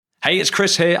Hey, it's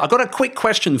Chris here. I've got a quick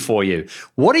question for you.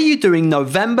 What are you doing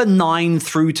November 9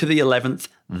 through to the 11th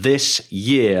this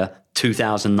year,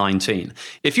 2019?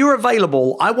 If you're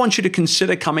available, I want you to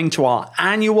consider coming to our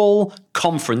annual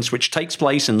conference, which takes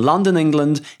place in London,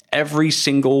 England, every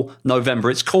single November.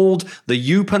 It's called the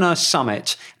Youpreneur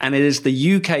Summit, and it is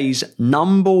the UK's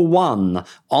 #1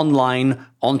 online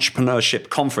entrepreneurship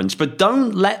conference. But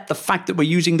don't let the fact that we're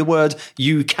using the word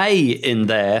UK in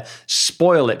there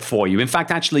spoil it for you. In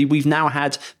fact, actually, we've now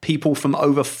had people from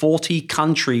over 40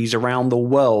 countries around the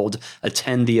world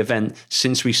attend the event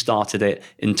since we started it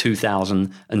in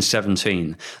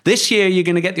 2017. This year, you're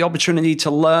going to get the opportunity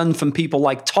to learn from people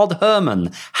like Todd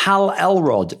Herman, Hal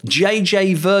Elrod,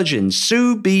 JJ Virgin,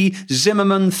 Sue B.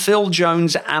 Zimmerman, Phil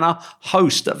Jones, and a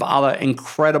host of other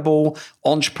incredible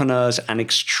entrepreneurs and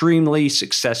extremely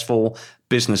successful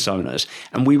business owners.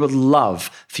 And we would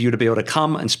love for you to be able to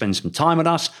come and spend some time with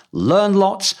us, learn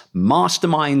lots,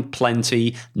 mastermind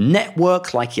plenty,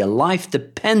 network like your life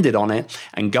depended on it,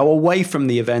 and go away from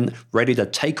the event ready to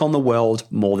take on the world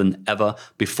more than ever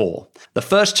before. The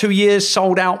first 2 years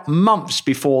sold out months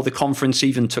before the conference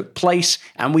even took place,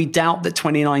 and we doubt that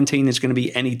 2019 is going to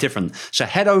be any different. So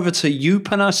head over to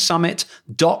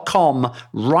youpreneursummit.com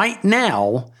right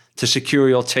now to secure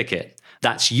your ticket.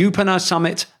 That's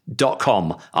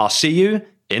youpreneursummit.com. I'll see you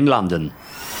in London.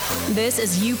 This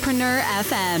is Youpreneur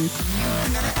FM,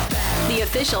 the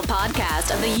official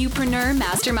podcast of the Youpreneur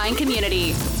Mastermind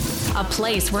community. A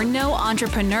place where no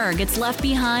entrepreneur gets left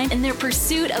behind in their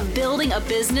pursuit of building a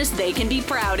business they can be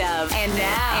proud of. And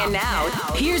now,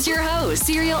 here's your host,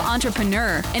 serial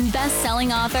entrepreneur and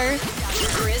best-selling author,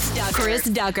 Chris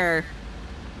Ducker.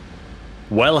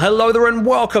 Well, hello there and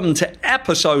welcome to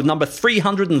episode number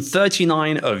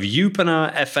 339 of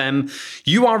Youpreneur FM.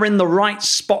 You are in the right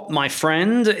spot, my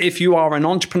friend. If you are an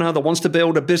entrepreneur that wants to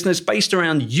build a business based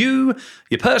around you,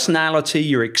 your personality,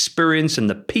 your experience, and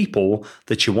the people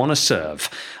that you want to serve.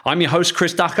 I'm your host,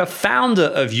 Chris Ducker, founder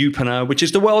of Youpreneur, which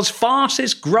is the world's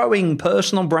fastest growing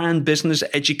personal brand business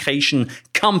education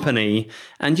company.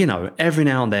 And, you know, every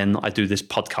now and then I do this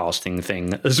podcasting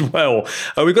thing as well.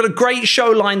 We've got a great show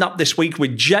lined up this week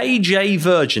with JJ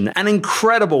Virgin, an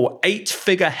incredible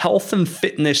 8-figure health and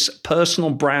fitness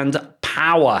personal brand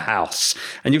powerhouse.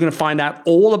 And you're going to find out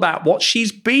all about what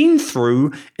she's been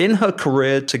through in her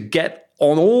career to get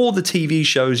on all the TV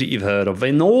shows that you've heard of,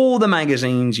 in all the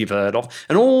magazines you've heard of,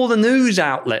 and all the news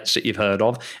outlets that you've heard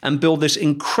of, and build this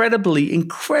incredibly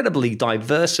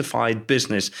diversified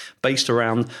business based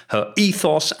around her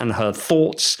ethos and her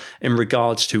thoughts in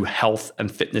regards to health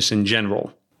and fitness in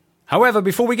general. However,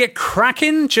 before we get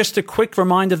cracking, just a quick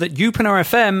reminder that Youpreneur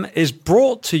FM is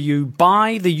brought to you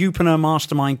by the Youpreneur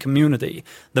Mastermind community,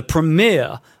 the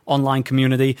premier online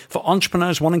community for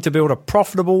entrepreneurs wanting to build a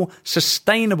profitable,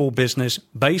 sustainable business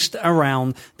based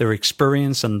around their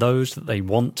experience and those that they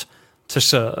want to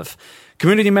serve.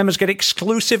 Community members get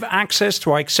exclusive access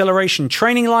to our acceleration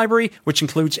training library, which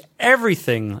includes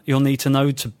everything you'll need to know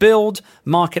to build,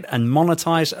 market, and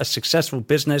monetize a successful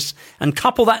business. And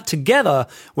couple that together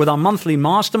with our monthly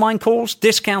mastermind calls,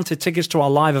 discounted tickets to our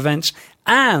live events,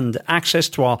 and access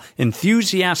to our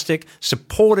enthusiastic,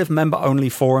 supportive member-only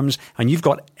forums, and you've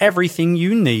got everything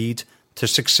you need to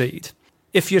succeed.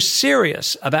 If you're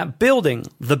serious about building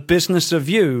the business of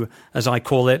you, as I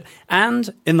call it, and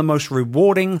in the most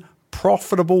rewarding,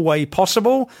 profitable way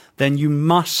possible, then you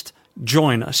must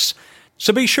join us.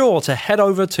 So be sure to head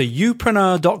over to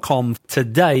youpreneur.com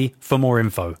today for more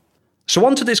info. So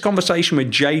on to this conversation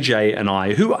with JJ and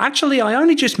I, who actually I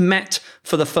only just met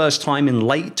for the first time in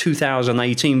late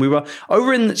 2018. We were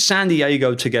over in San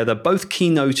Diego together, both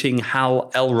keynoting Hal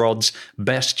Elrod's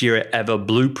Best Year Ever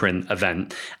Blueprint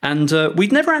event. And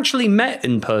we'd never actually met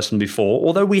in person before,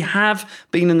 although we have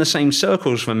been in the same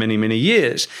circles for many, many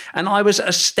years. And I was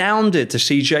astounded to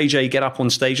see JJ get up on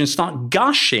stage and start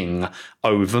gushing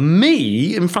over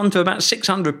me in front of about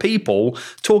 600 people,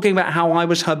 talking about how I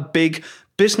was her big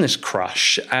business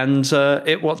crush, and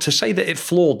to say that it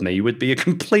floored me would be a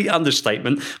complete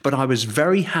understatement, but I was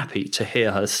very happy to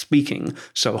hear her speaking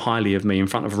so highly of me in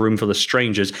front of a room full of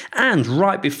strangers, and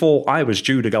right before I was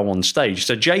due to go on stage.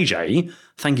 So JJ,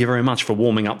 thank you very much for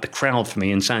warming up the crowd for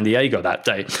me in San Diego that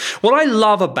day. What I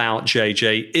love about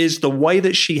JJ is the way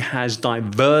that she has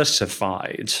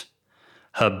diversified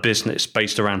her business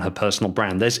based around her personal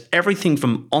brand. There's everything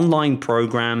from online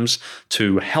programs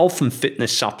to health and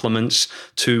fitness supplements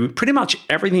to pretty much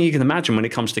everything you can imagine when it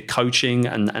comes to coaching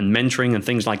and mentoring and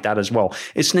things like that as well.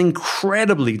 It's an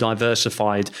incredibly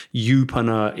diversified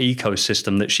Youpreneur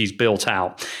ecosystem that she's built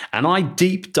out. And I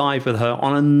deep dive with her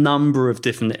on a number of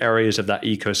different areas of that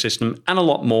ecosystem and a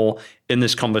lot more in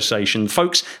this conversation.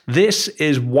 Folks, this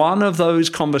is one of those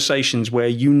conversations where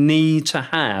you need to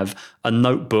have a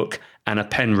notebook and a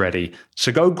pen ready.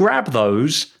 So go grab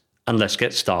those and let's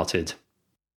get started.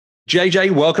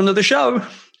 JJ, welcome to the show.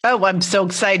 Oh, I'm so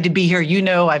excited to be here. You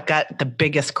know, I've got the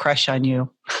biggest crush on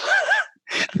you.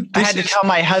 I had to tell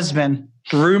my husband.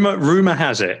 Rumor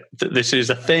has it that this is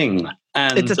a thing.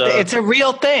 And it's a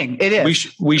real thing. It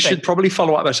is. We should probably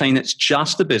follow up by saying it's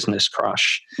just a business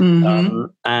crush. Mm-hmm.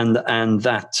 And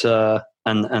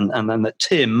that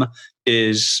Tim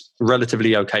is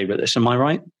relatively okay with this. Am I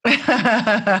right?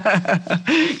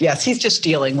 Yes, he's just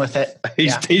dealing with it.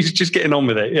 He's just getting on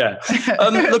with it. Yeah.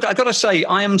 Look, I got to say,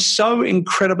 I am so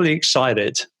incredibly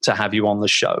excited to have you on the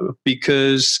show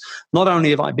because not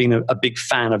only have I been a big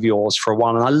fan of yours for a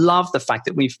while, and I love the fact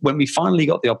that when we finally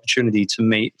got the opportunity to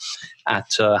meet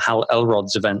at Hal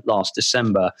Elrod's event last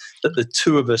December, that the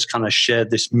two of us kind of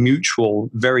shared this mutual,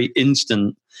 very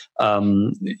instant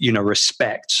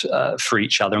respect for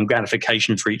each other and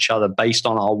gratification for each other based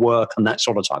on our work and that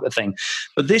sort of type of thing.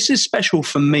 But this is special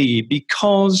for me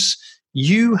because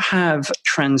you have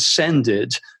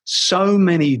transcended so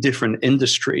many different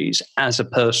industries as a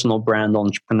personal brand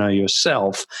entrepreneur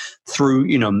yourself through,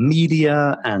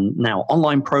 media and now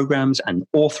online programs and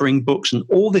authoring books and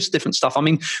all this different stuff. I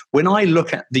mean, when I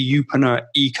look at the Youpreneur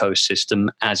ecosystem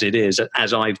as it is,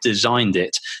 as I've designed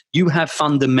it, you have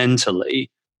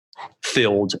fundamentally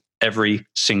filled every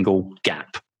single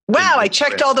gap. Wow, I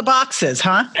checked all the boxes,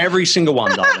 huh? Every single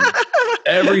one, darling.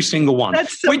 Every single one.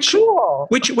 That's so cool.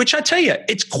 Which I tell you,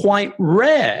 it's quite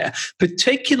rare,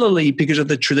 particularly because of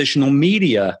the traditional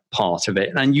media part of it.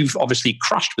 And you've obviously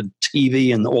crushed with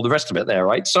TV and all the rest of it there,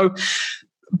 right? So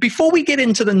before we get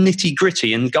into the nitty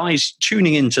gritty, and guys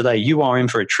tuning in today, you are in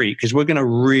for a treat because we're going to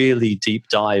really deep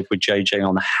dive with JJ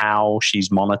on how she's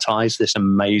monetized this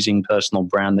amazing personal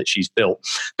brand that she's built.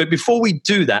 But before we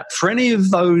do that, for any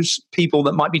of those people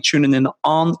that might be tuning in that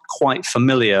aren't quite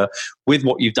familiar with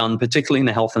what you've done, particularly in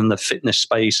the health and the fitness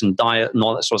space and diet and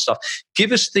all that sort of stuff,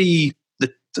 give us the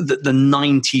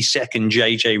 90-second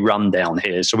JJ rundown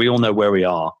here so we all know where we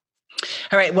are.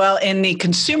 All right. Well, in the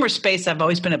consumer space, I've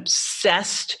always been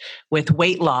obsessed with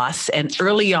weight loss. And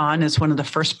early on, as one of the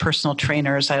first personal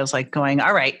trainers, I was like going,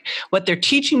 all right, what they're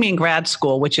teaching me in grad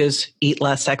school, which is eat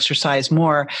less, exercise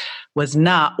more, was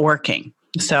not working.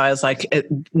 So I was like,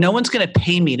 no one's going to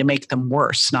pay me to make them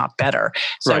worse, not better.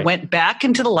 So I went back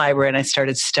into the library and I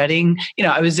started studying.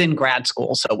 I was in grad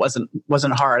school, so it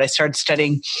wasn't hard. I started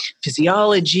studying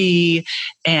physiology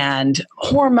and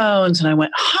hormones. And I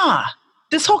went,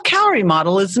 this whole calorie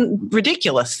model isn't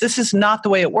ridiculous. This is not the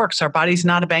way it works. Our body's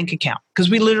not a bank account because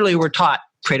we literally were taught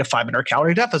create a 500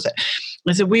 calorie deficit.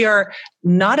 I said, we are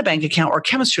not a bank account or a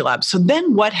chemistry lab. So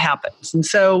then what happens? And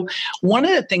so one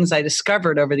of the things I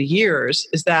discovered over the years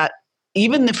is that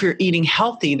even if you're eating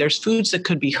healthy, there's foods that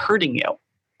could be hurting you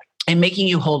and making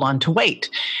you hold on to weight.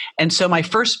 And so my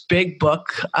first big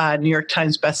book, New York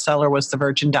Times bestseller, was The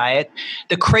Virgin Diet.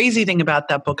 The crazy thing about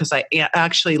that book is I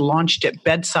actually launched it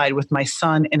bedside with my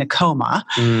son in a coma,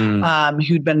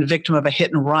 who'd been a victim of a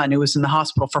hit and run, who was in the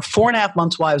hospital for 4.5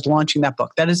 months while I was launching that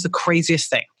book. That is the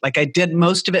craziest thing. Like I did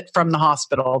most of it from the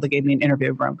hospital. They gave me an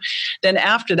interview room. Then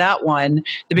after that one,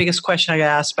 the biggest question I got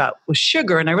asked about was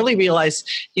sugar. And I really realized,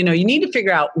 you need to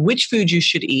figure out which foods you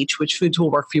should eat, which foods will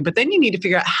work for you. But then you need to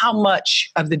figure out how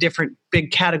much of the different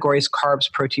big categories,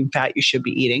 carbs, protein, fat, you should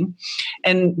be eating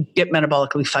and get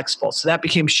metabolically flexible. So that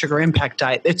became Sugar Impact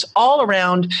Diet. It's all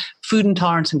around food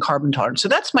intolerance and carb intolerance. So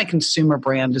that's my consumer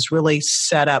brand, is really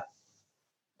set up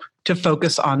to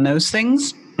focus on those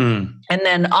things. And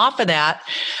then off of that,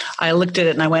 I looked at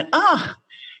it and I went, I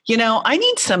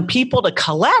need some people to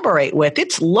collaborate with.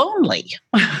 It's lonely.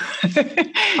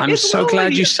 I'm so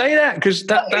glad you say that, because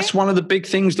that's one of the big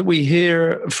things that we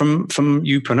hear from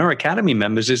Youpreneur Academy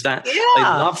members is that they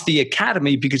love the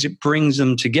Academy because it brings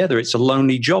them together. It's a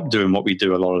lonely job doing what we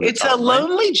do a lot of the time. It's a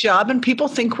lonely job and people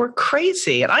think we're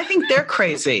crazy. And I think they're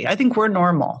crazy. I think we're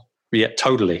normal. Yeah,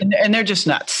 totally. And they're just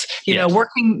nuts. You know,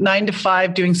 working 9 to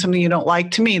 5, doing something you don't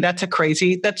like, to me, that's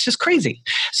just crazy.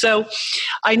 So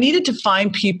I needed to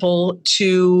find people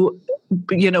to,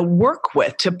 work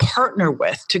with, to partner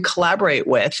with, to collaborate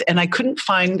with. And I couldn't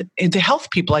find the health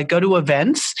people. I go to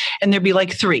events and there'd be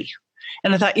like 3.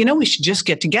 And I thought, we should just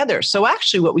get together. So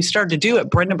actually what we started to do at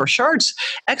Brendan Burchard's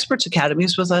Experts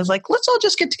Academies was I was like, let's all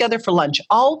just get together for lunch.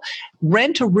 I'll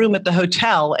rent a room at the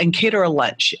hotel and cater a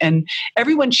lunch. And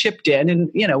everyone chipped in, and,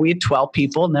 we had 12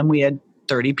 people, and then we had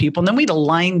 30 people, and then we had a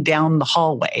line down the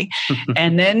hallway.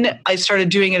 And then I started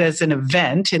doing it as an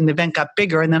event, and the event got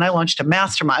bigger, and then I launched a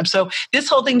mastermind. So this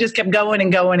whole thing just kept going and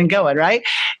going and going, right?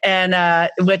 And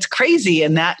what's crazy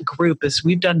in that group is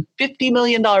we've done $50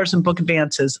 million in book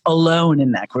advances alone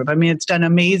in that group. I mean, it's done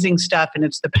amazing stuff, and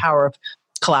it's the power of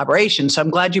collaboration. So I'm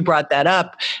glad you brought that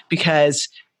up, because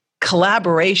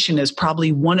collaboration is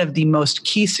probably one of the most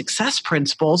key success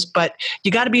principles, but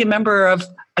you got to be a member of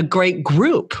a great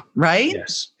group, right?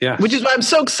 Yes. Yeah. Which is why I'm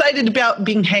so excited about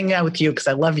hanging out with you, because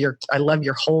I love your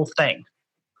whole thing,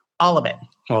 all of it.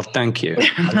 Well, thank you.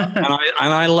 and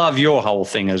I love your whole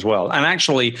thing as well. And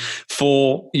actually,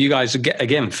 for you guys,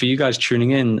 again, for you guys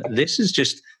tuning in, this is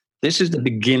the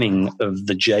beginning of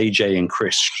the JJ and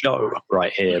Chris show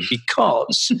right here,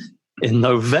 because in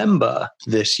November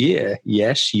this year,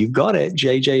 yes, you got it,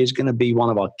 JJ is going to be one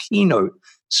of our keynote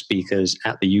speakers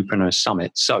at the Youpreneur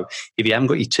Summit. So if you haven't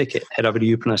got your ticket, head over to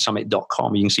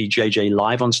youpreneursummit.com. You can see JJ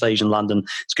live on stage in London.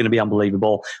 It's going to be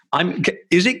unbelievable.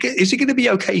 Is it going to be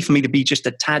okay for me to be just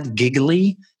a tad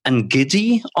giggly and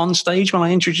giddy on stage when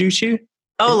I introduce you?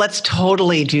 Oh, let's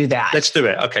totally do that. Let's do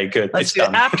it. Okay, good. Let's do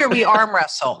it after we arm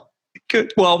wrestle.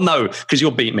 Good. Well, no, because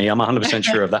you'll beat me. I'm 100%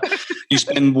 sure of that. You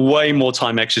spend way more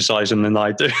time exercising than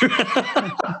I do.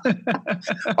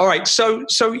 All right. So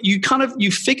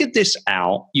you figured this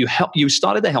out. You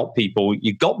started to help people.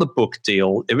 You got the book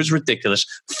deal. It was ridiculous.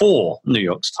 4 New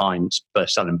York Times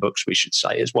best-selling books, we should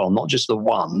say as well, not just the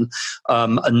one.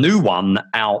 A new one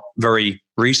out very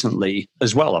recently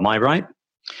as well. Am I right?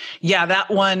 Yeah, that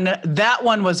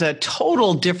one was a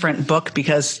total different book,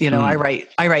 because, I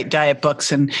write diet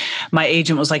books, and my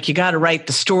agent was like, you got to write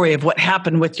the story of what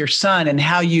happened with your son and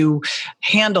how you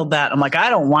handled that. I'm like,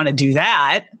 I don't want to do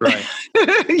that. Right.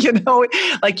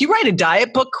 Like, you write a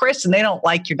diet book, Chris, and they don't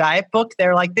like your diet book.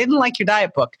 They're like, they didn't like your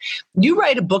diet book. You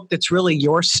write a book that's really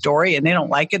your story, and they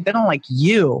don't like it. They don't like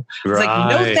you. It's like,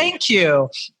 no, thank you.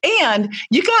 And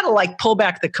you got to pull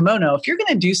back the kimono. If you're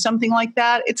going to do something like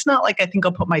that, it's not like I think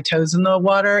I'll put my toes in the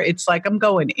water. It's like I'm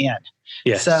going in.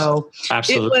 Yes, so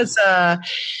absolutely. It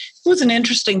was an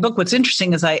interesting book. What's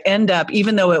interesting is I end up,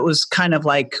 even though it was kind of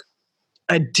like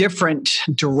a different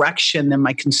direction than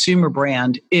my consumer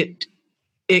brand, it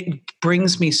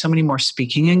brings me so many more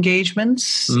speaking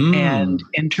engagements and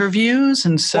interviews.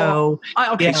 And so,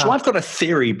 So I've got a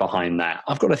theory behind that.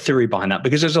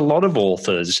 Because there's a lot of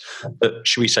authors that,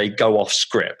 should we say, go off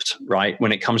script, right?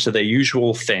 When it comes to their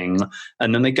usual thing,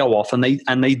 and then they go off and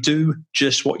they do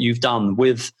just what you've done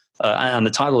with, and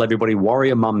the title, everybody,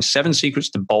 Warrior Mom, 7 Secrets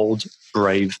to Bold,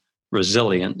 Brave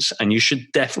Resilience. And you should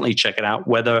definitely check it out,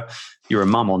 whether you're a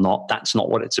mum or not. That's not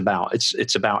what it's about.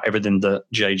 It's about everything that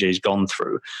JJ's gone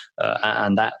through,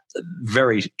 and that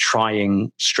very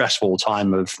trying, stressful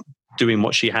time of doing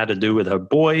what she had to do with her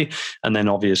boy, and then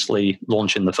obviously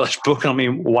launching the first book. I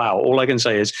mean, wow, all I can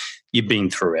say is you've been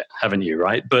through it, haven't you,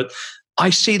 right? But I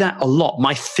see that a lot.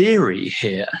 My theory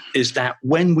here is that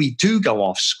when we do go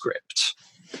off script,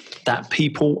 that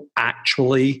people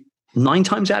actually, 9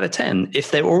 times out of 10,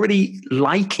 if they're already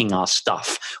liking our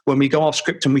stuff, when we go off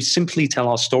script and we simply tell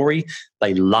our story,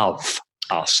 they love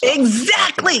our stuff.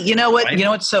 Exactly. You know what? Right? You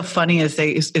know what's so funny is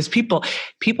people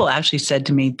actually said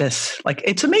to me this, like,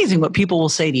 it's amazing what people will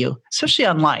say to you, especially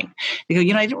online. They go,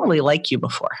 I didn't really like you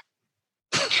before.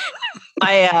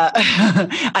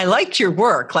 I liked your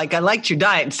work, like I liked your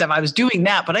diet and stuff. I was doing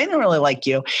that, but I didn't really like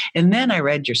you. And then I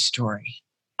read your story.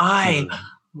 I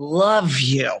love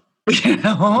you.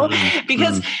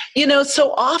 Because,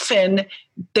 so often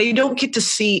they don't get to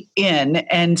see in.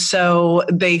 And so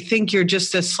they think you're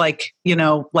just this like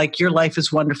your life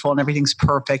is wonderful and everything's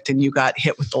perfect. And you got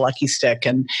hit with the lucky stick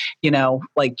and,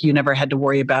 like you never had to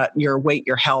worry about your weight,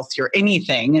 your health, your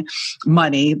anything,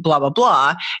 money, blah, blah,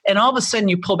 blah. And all of a sudden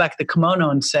you pull back the kimono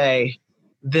and say,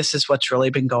 this is what's really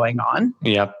been going on.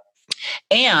 Yeah.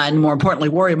 And more importantly,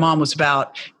 Warrior Mom was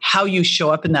about how you show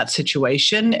up in that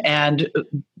situation. And,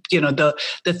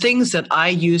 the things that I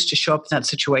use to show up in that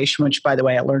situation, which, by the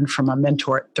way, I learned from a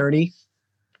mentor at 30,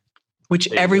 which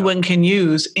everyone can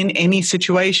use in any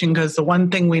situation, because the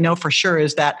one thing we know for sure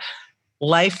is that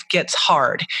life gets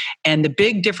hard. And the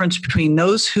big difference between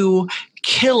those who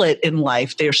kill it in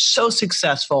life, they're so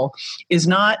successful, is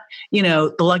not,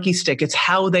 the lucky stick. It's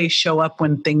how they show up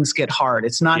when things get hard.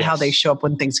 It's not how they show up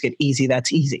when things get easy.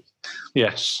 That's easy.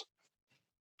 Yes.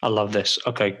 I love this.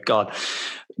 Okay, God.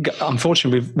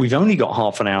 unfortunately, we've only got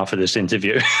half an hour for this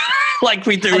interview, like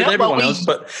we do with everyone else.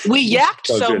 But we yacked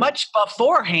so much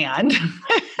beforehand.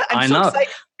 I'm so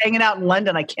excited hanging out in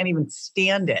London. I can't even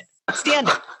stand it. Stand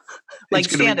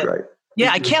it. Great.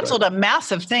 Yeah, I canceled a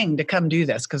massive thing to come do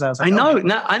this because I was like, I know.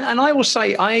 Now, and I will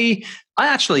say, I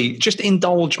actually just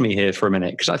indulge me here for a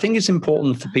minute because I think it's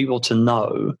important for people to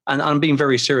know, and I'm being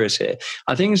very serious here.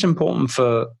 I think it's important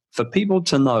for people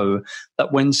to know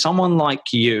that when someone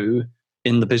like you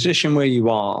in the position where you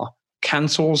are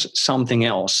cancels something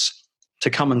else to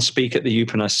come and speak at the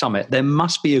Youpreneur Summit, there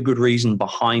must be a good reason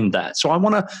behind that. So I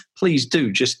want to please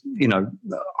do just,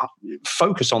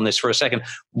 focus on this for a second.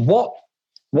 What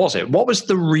was it? What was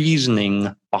the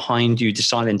reasoning behind you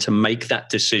deciding to make that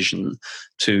decision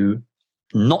to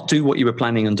not do what you were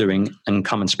planning on doing and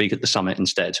come and speak at the summit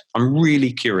instead? I'm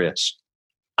really curious.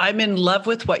 I'm in love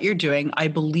with what you're doing. I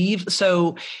believe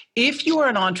so. If you are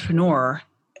an entrepreneur,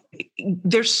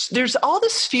 there's all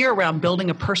this fear around building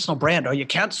a personal brand. Oh, you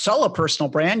can't sell a personal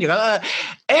brand.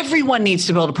 Everyone needs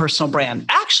to build a personal brand.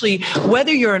 Actually,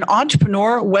 whether you're an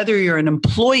entrepreneur, whether you're an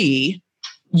employee,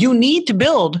 you need to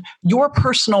build your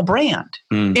personal brand.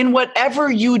 In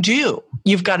whatever you do.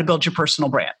 You've got to build your personal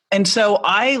brand. And so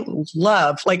I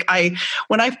love,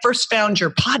 when I first found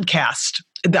your podcast,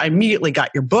 I immediately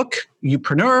got your book,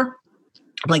 Youpreneur.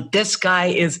 Like, this guy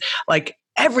is like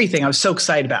everything. I was so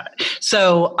excited about it.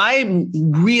 So I'm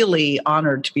really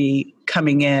honored to be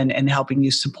coming in and helping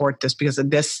you support this because of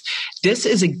this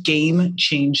is a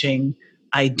game-changing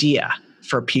idea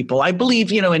for people. I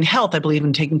believe, in health, I believe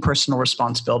in taking personal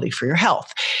responsibility for your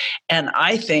health. And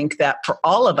I think that for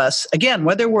all of us, again,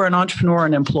 whether we're an entrepreneur or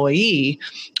an employee,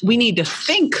 we need to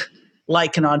think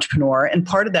like an entrepreneur. And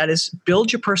part of that is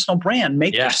build your personal brand,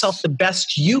 make yourself the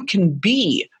best you can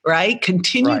be, right?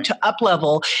 Continue to up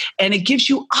level, and it gives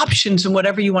you options in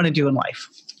whatever you want to do in life.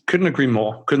 Couldn't agree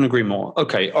more.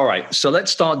 Okay. All right. So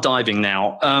let's start diving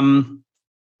now.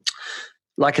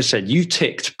 Like I said, you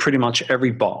ticked pretty much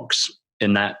every box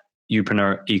in that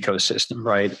Youpreneur ecosystem,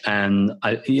 right? And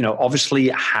obviously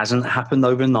it hasn't happened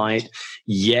overnight.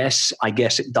 Yes, I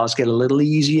guess it does get a little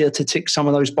easier to tick some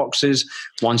of those boxes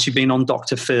once you've been on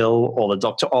Dr. Phil or the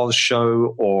Dr. Oz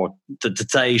show or the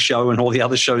Today Show and all the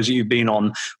other shows that you've been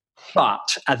on.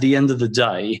 But at the end of the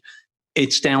day,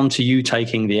 it's down to you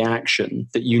taking the action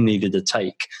that you needed to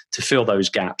take to fill those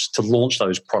gaps, to launch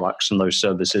those products and those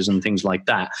services and things like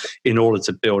that in order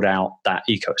to build out that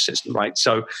ecosystem, right?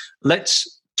 So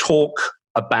let's talk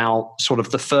about sort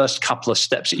of the first couple of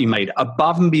steps that you made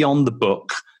above and beyond the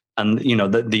book and,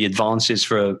 the advances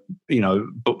for,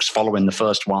 books following the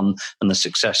first one and the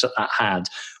success that had.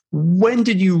 When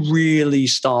did you really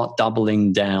start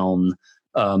doubling down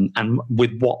and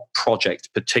with what project,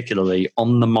 particularly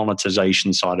on the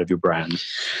monetization side of your brand?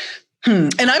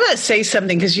 And I'm going to say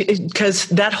something because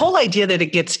that whole idea that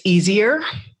it gets easier,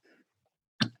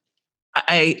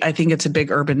 I think it's a big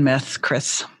urban myth,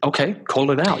 Chris. Okay,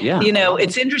 call it out. Yeah.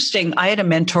 It's interesting. I had a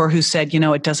mentor who said,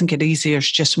 it doesn't get easier. It's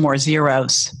just more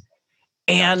zeros.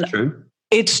 And that's true.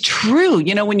 It's true.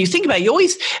 When you think about it, you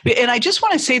always, and I just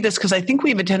want to say this because I think we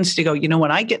have a tendency to go,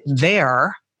 when I get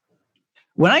there,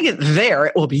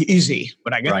 it will be easy.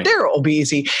 When I get there, it will be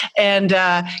easy. And,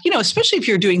 especially if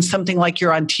you're doing something like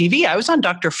you're on TV. I was on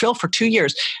Dr. Phil for 2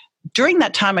 years. During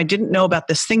that time, I didn't know about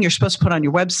this thing you're supposed to put on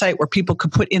your website where people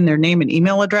could put in their name and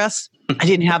email address. I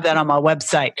didn't have that on my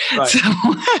website. Right. So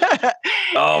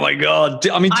oh my God.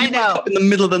 I mean, do you wake up in the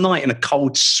middle of the night in a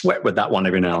cold sweat with that one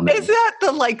every now and then? Is that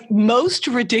the most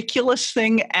ridiculous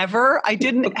thing ever? I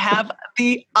didn't have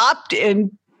the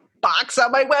opt-in box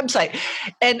on my website.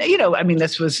 And,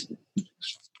 this was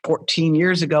 14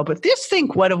 years ago, but just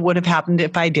think what would have happened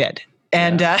if I did.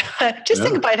 And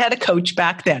think if I'd had a coach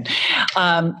back then.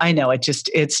 I know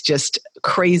it's just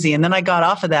crazy. And then I got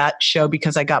off of that show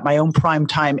because I got my own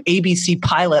primetime ABC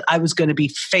pilot. I was going to be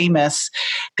famous,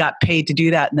 got paid to do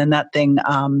that. And then that thing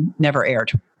never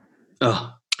aired.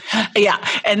 Oh. Yeah.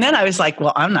 And then I was like,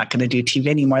 well, I'm not going to do TV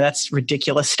anymore. That's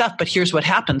ridiculous stuff. But here's what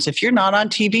happens. If you're not on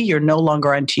TV, you're no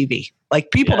longer on TV. Like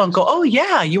people don't go, oh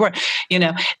yeah, you were,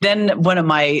 then one of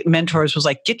my mentors was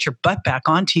like, get your butt back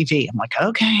on TV. I'm like,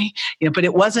 okay, but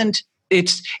it wasn't,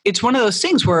 it's one of those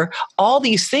things where all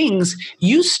these things,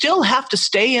 you still have to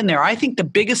stay in there. I think the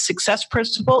biggest success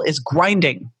principle is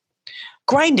grinding.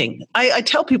 I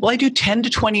tell people I do 10 to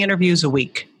 20 interviews a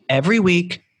week, every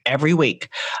week.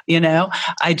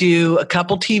 I do a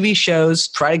couple TV shows,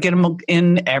 try to get them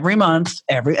in every month.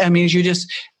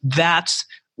 That's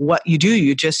what you do.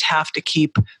 You just have to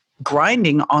keep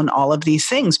grinding on all of these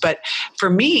things. But for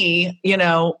me,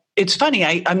 it's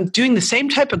funny. I'm doing the same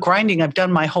type of grinding I've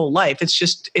done my whole life. It's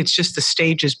just the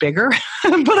stage is bigger,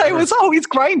 but I was always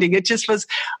grinding. It just was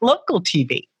local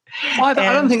TV. Well,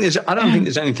 I don't think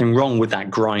there's anything wrong with that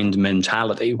grind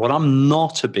mentality. What I'm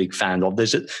not a big fan of,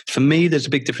 for me, there's a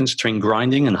big difference between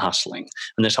grinding and hustling.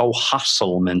 And this whole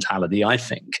hustle mentality, I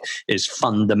think, is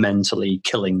fundamentally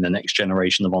killing the next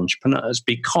generation of entrepreneurs,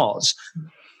 because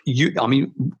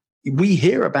we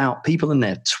hear about people in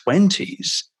their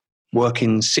 20s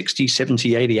working 60,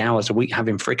 70, 80 hours a week,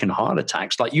 having freaking heart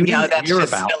attacks. Like, you didn't hear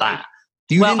about silly. That.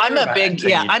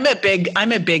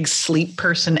 I'm a big sleep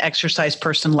person, exercise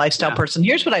person, lifestyle person.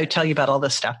 Here's what I would tell you about all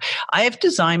this stuff. I have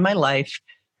designed my life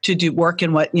to do work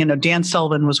in what, Dan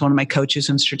Sullivan was one of my coaches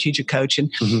and strategic coach,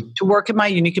 and to work in my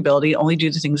unique ability, only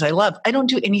do the things I love. I don't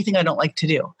do anything I don't like to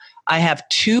do. I have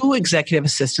 2 executive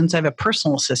assistants. I have a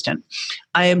personal assistant.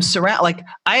 I am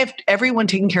I have everyone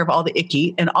taking care of all the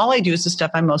icky, and all I do is the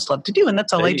stuff I most love to do. And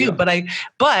that's all I do. But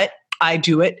I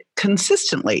do it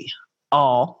consistently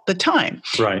all the time.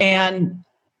 Right. And,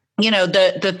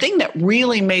 the thing that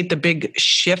really made the big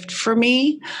shift for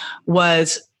me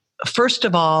was, first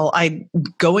of all,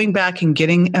 going back and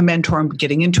getting a mentor and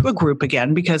getting into a group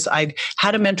again, because I'd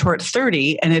had a mentor at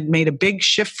 30 and it made a big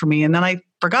shift for me. And then I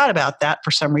forgot about that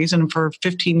for some reason, for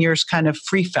 15 years kind of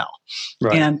free fell.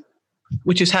 Right. And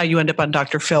which is how you end up on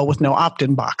Dr. Phil with no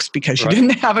opt-in box, because you didn't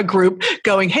have a group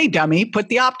going, hey, dummy, put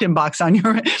the opt-in box on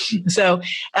your. So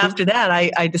after that,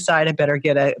 I decided I better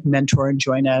get a mentor and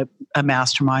join a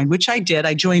mastermind, which I did.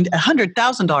 I joined a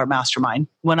 $100,000 mastermind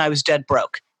when I was dead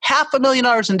broke.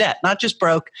 $500,000 in debt, not just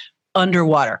broke,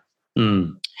 underwater.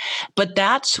 But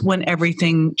that's when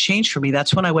everything changed for me.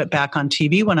 That's when I went back on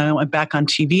TV. When I went back on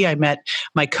TV, I met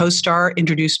my co-star,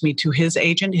 introduced me to his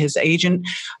agent. His agent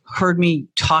heard me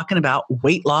talking about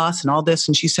weight loss and all this.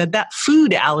 And she said, that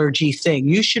food allergy thing,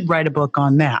 you should write a book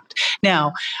on that.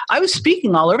 Now, I was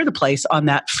speaking all over the place on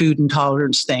that food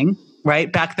intolerance thing.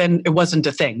 Right? Back then, it wasn't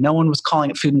a thing. No one was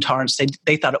calling it food intolerance.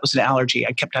 They thought it was an allergy.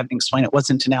 I kept having to explain it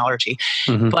wasn't an allergy.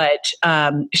 But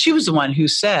she was the one who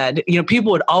said,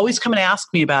 people would always come and ask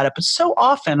me about it. But so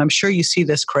often, I'm sure you see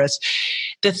this, Chris,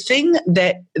 the thing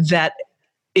that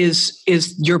is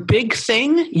your big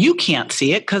thing, you can't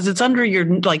see it because it's under your,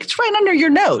 it's right under your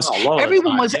nose.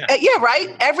 Everyone was,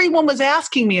 right? Everyone was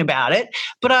asking me about it,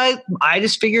 but I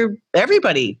just figured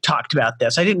everybody talked about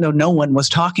this. I didn't know no one was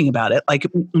talking about it. Like,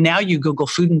 now you Google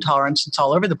food intolerance, it's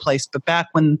all over the place. But back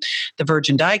when the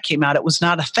Virgin Diet came out, it was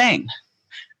not a thing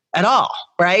at all,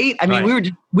 right? I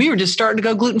mean, we were just starting to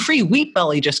go gluten-free. Wheat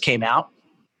Belly just came out.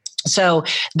 So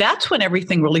that's when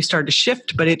everything really started to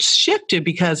shift, but it shifted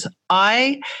because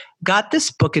I got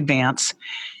this book advance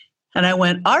and I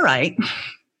went, all right,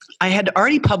 I had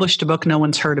already published a book no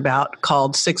one's heard about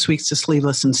called 6 Weeks to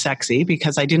Sleeveless and Sexy,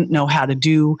 because I didn't know how to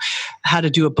do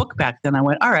a book back then. I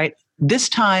went, all right, this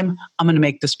time I'm going to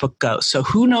make this book go. So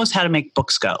who knows how to make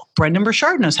books go? Brendon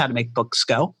Burchard knows how to make books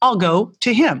go. I'll go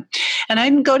to him. And I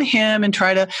didn't go to him and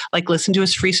try to listen to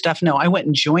his free stuff. No, I went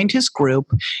and joined his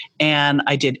group and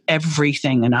I did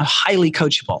everything, and I'm highly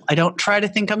coachable. I don't try to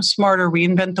think I'm smarter,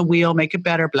 reinvent the wheel, make it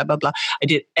better, blah, blah, blah. I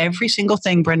did every single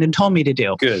thing Brendon told me to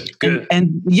do. Good.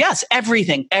 And yes,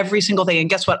 everything, every single thing. And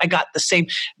guess what? I got the same.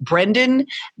 Brendon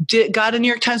got a New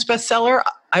York Times bestseller.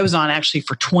 I was on actually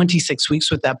for 26 weeks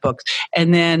with that book.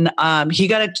 And then he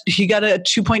got a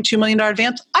 $2.2 million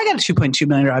advance. I got a $2.2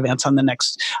 million advance on the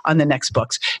next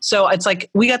books. So it's like,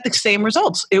 we got the same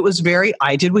results. It was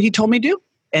I did what he told me to do,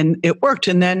 and it worked.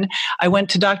 And then I went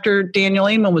to Dr. Daniel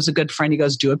Amen, was a good friend. He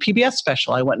goes, do a PBS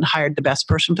special. I went and hired the best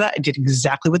person for that. I did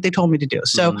exactly what they told me to do.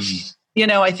 So,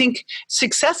 I think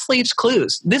success leaves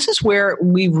clues. This is where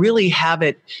we really have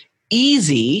it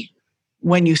easy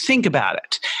when you think about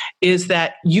it, is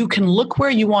that you can look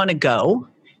where you want to go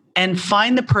and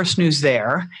find the person who's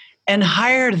there and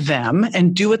hire them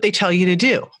and do what they tell you to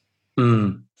do.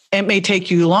 It may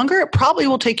take you longer. It probably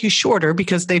will take you shorter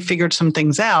because they figured some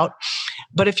things out.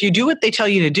 But if you do what they tell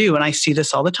you to do, and I see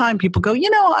this all the time, people go,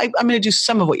 I'm going to do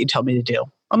some of what you tell me to do.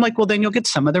 I'm like, well, then you'll get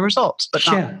some of the results, but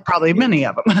not probably many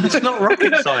of them. It's not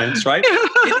rocket science, right?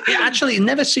 It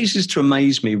never ceases to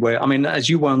amaze me where, as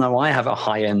you well know, I have a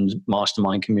high-end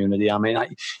mastermind community.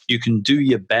 You can do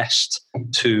your best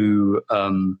to,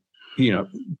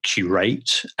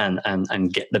 curate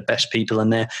and get the best people in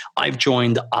there. I've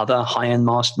joined other high-end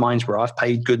masterminds where I've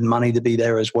paid good money to be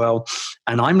there as well.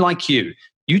 And I'm like you.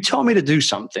 You tell me to do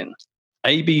something,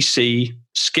 A, B, C,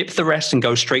 skip the rest and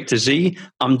go straight to Z.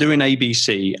 I'm doing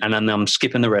ABC, and then I'm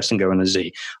skipping the rest and going to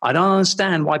Z. I don't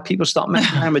understand why people start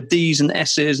messing around with D's and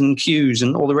S's and Q's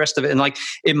and all the rest of it. And like,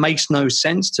 it makes no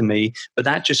sense to me, but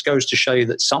that just goes to show you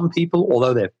that some people,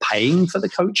 although they're paying for the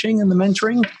coaching and the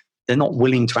mentoring, they're not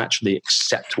willing to actually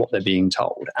accept what they're being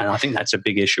told. And I think that's a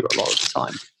big issue a lot of the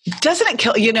time. Doesn't it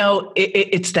kill,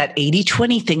 it's that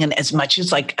 80-20 thing. And as much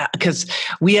as like, because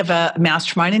we have a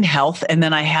mastermind in health, and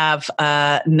then I have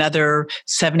another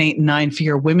 7, 8,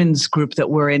 9-figure women's group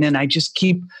that we're in. And I just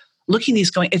keep looking at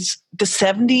these going, it's the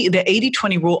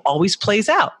 80-20 rule always plays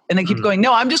out. And I keep going,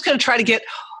 no, I'm just going to try to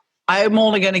I'm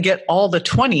only going to get all the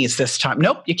 20s this time.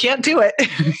 Nope, you can't do it.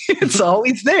 It's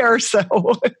always there. So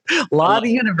law of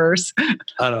the universe.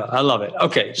 I love it.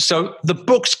 Okay, so the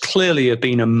books clearly have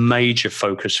been a major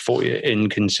focus for you in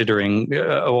considering,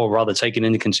 or rather taking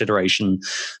into consideration,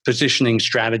 positioning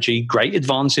strategy. Great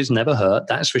advances never hurt,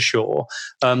 that's for sure.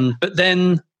 But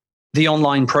then the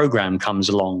online program comes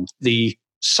along. The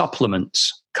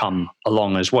supplements come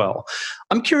along as well.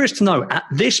 I'm curious to know, at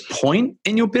this point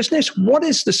in your business, what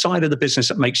is the side of the business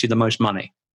that makes you the most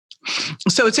money?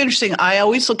 So it's interesting. I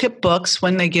always look at books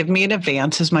when they give me an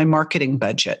advance as my marketing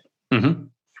budget. Mm-hmm.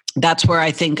 That's where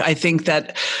I think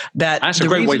that that's a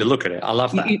great way to look at it. I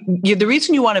love that. The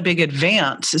reason you want a big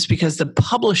advance is because the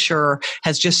publisher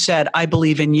has just said, I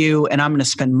believe in you and I'm going to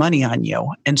spend money on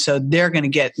you. And so they're going to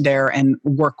get there and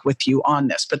work with you on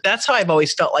this. But that's how I've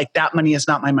always felt like that money is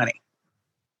not my money.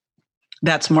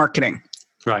 That's marketing.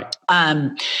 Right.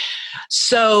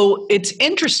 So it's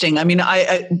interesting. I mean,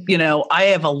 I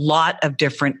have a lot of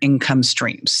different income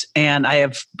streams, and I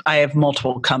have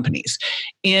multiple companies.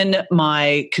 In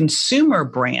my consumer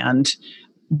brand,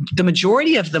 the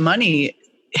majority of the money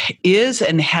is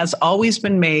and has always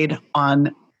been made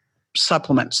on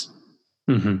supplements,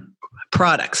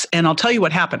 products. And I'll tell you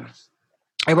what happened.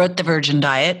 I wrote The Virgin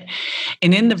Diet,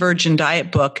 and in the Virgin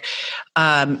Diet book,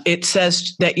 it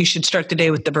says that you should start the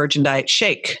day with the Virgin Diet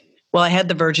shake. Well, I had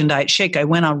the Virgin Diet shake. I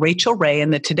went on Rachel Ray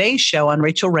and the Today Show on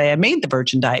Rachel Ray. I made the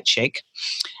Virgin Diet shake.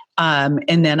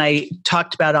 And then I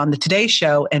talked about it on the Today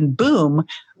Show, and boom,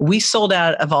 we sold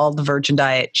out of all the Virgin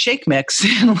Diet shake mix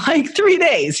in like 3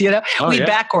 days.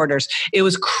 Back orders. It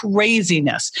was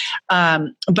craziness.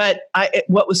 But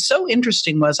what was so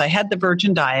interesting was I had the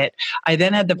Virgin Diet. I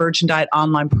then had the Virgin Diet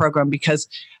online program because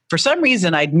for some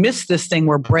reason I'd missed this thing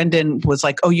where Brendan was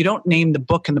like, oh, you don't name the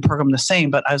book and the program the same.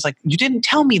 But I was like, you didn't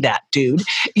tell me that, dude.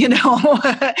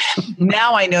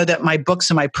 Now I know that my books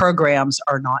and my programs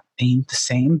are not named the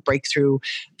same. Breakthrough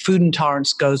Food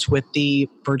Intolerance goes with the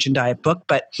Virgin Diet book.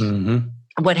 But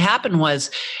what happened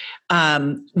was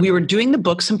we were doing the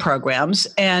books and programs,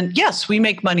 and yes, we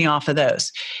make money off of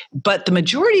those. But the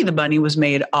majority of the money was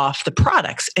made off the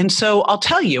products. And so I'll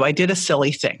tell you, I did a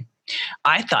silly thing.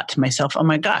 I thought to myself, oh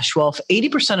my gosh, well, if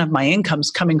 80% of my income is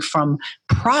coming from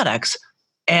products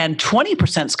and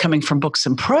 20% is coming from books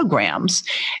and programs,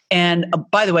 and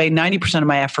by the way, 90% of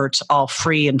my efforts, all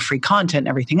free and free content and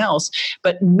everything else,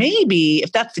 but maybe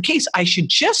if that's the case, I should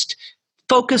just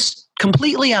focus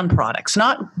completely on products,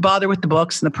 not bother with the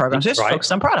books and the programs, just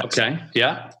focus on products. Okay,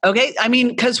 yeah. Okay, I mean,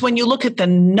 because when you look at the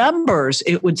numbers,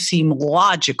 it would seem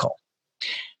logical.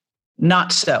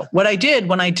 Not so. What I did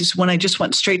when I just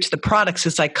went straight to the products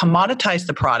is I commoditized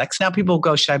the products. Now people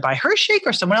go, should I buy her shake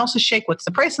or someone else's shake? What's the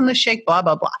price on the shake? Blah,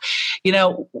 blah, blah.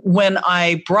 When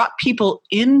I brought people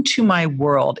into my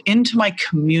world, into my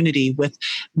community with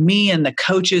me and the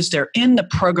coaches, they're in the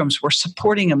programs, we're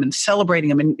supporting them and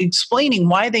celebrating them and explaining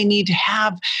why they need to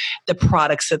have the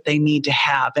products that they need to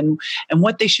have and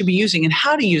what they should be using and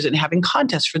how to use it, and having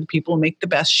contests for the people who make the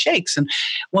best shakes. And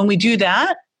when we do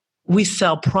that, we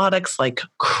sell products like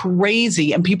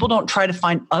crazy, and people don't try to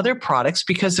find other products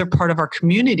because they're part of our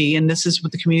community. And this is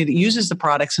what the community that uses the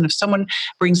products. And if someone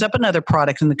brings up another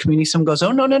product in the community, someone goes,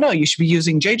 oh, no, you should be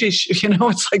using JJ's,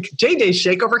 it's like JJ's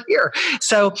shake over here.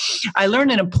 So I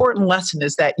learned an important lesson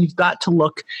is that you've got to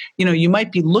look, you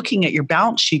might be looking at your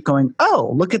balance sheet going,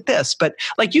 oh, look at this. But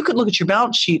like you could look at your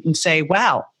balance sheet and say,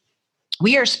 wow,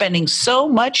 we are spending so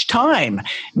much time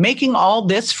making all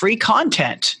this free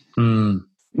content.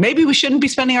 Maybe we shouldn't be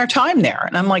spending our time there.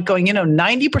 And I'm like going,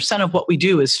 90% of what we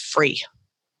do is free.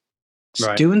 It's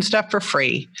doing stuff for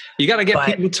free. You got to get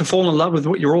people to fall in love with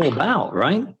what you're all about,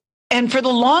 right? And for the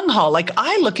long haul, like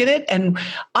I look at it and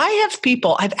I have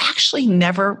people, I've actually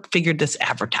never figured this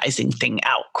advertising thing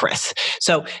out, Chris.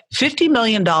 So $50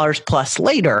 million plus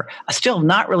later, I still have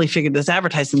not really figured this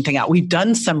advertising thing out. We've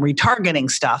done some retargeting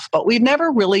stuff, but we've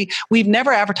never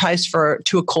advertised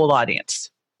to a cold audience.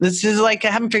 This is like,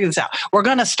 I haven't figured this out. We're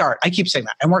going to start. I keep saying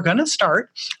that. And we're going to start.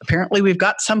 Apparently, we've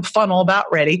got some funnel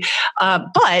about ready.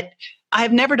 But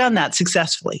I've never done that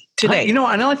successfully today. And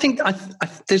I think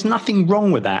there's nothing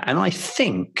wrong with that. And I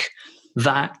think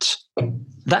that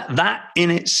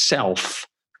in itself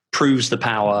proves the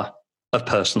power of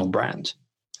personal brand.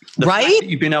 The fact that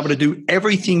you've been able to do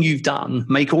everything you've done,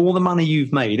 make all the money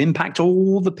you've made, impact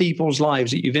all the people's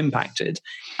lives that you've impacted,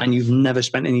 and you've never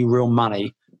spent any real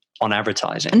money on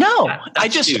advertising. No, I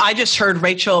just heard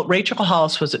Rachel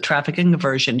Hollis was at Traffic and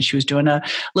Conversion. She was doing a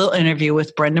little interview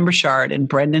with Brendan Burchard, and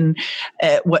Brendan,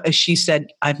 she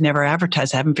said, "I've never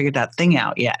advertised. I haven't figured that thing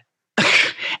out yet."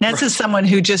 This is someone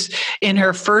who just in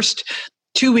her first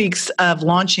 2 weeks of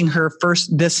launching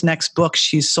this next book,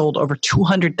 she's sold over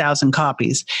 200,000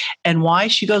 copies. And why?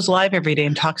 She goes live every day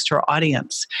and talks to her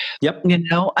audience. Yep.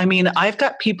 I've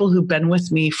got people who've been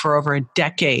with me for over a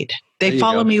decade. They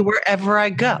follow me wherever I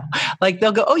go. Like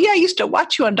they'll go, "Oh yeah, I used to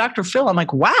watch you on Dr. Phil." I'm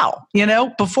like, "Wow,"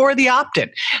 before the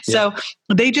opt-in. So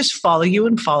they just follow you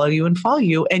and follow you and follow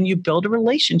you, and you build a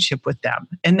relationship with them.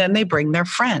 And then they bring their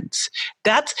friends.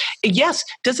 Yes.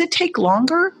 Does it take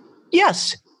longer?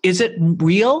 Yes. Is it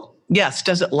real? Yes.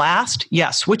 Does it last?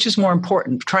 Yes. Which is more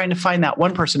important? Trying to find that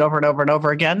one person over and over and over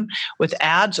again with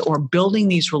ads, or building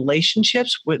these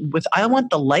relationships with I want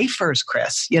the lifers,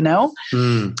 Chris,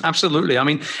 Absolutely. I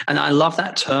mean, and I love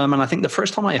that term. And I think the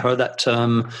first time I heard that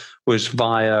term was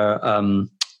via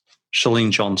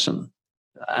Chalene Johnson.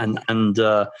 And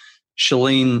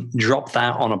Chalene dropped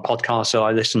that on a podcast, so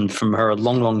I listened from her a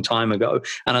long, long time ago.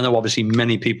 And I know obviously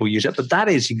many people use it, but that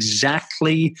is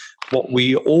exactly what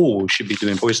we all should be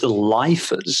doing for, is the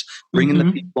lifers, bringing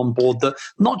the people on board that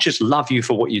not just love you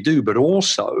for what you do, but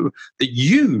also that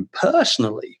you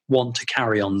personally want to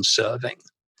carry on serving.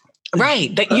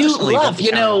 Right. That you love,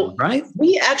 right?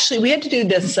 We had to do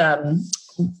this.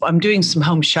 I'm doing some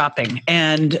home shopping,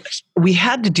 and we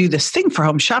had to do this thing for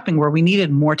home shopping where we needed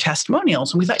more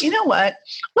testimonials. And we thought, you know what,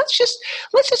 let's just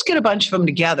get a bunch of them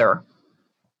together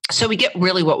so we get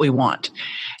really what we want.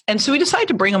 And so we decided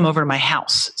to bring them over to my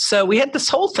house. So we had this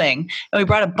whole thing, and we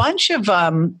brought a bunch of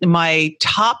my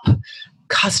top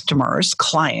customers,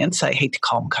 clients. I hate to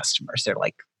call them customers. They're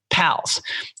like pals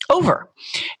over.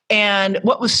 And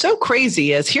what was so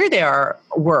crazy is here they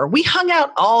were, we hung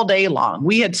out all day long.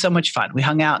 We had so much fun. We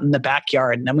hung out in the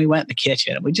backyard, and then we went in the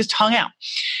kitchen, and we just hung out.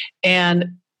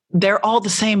 And they're all the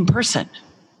same person.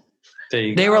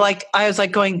 They were like, I was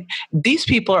like going, these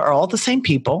people are all the same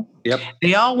people. Yep.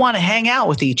 They all want to hang out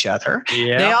with each other.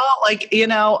 Yep. They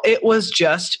all it was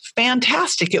just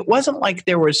fantastic. It wasn't like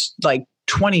there was like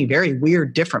 20 very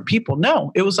weird, different people.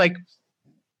 No, it was like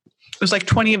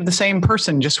 20 of the same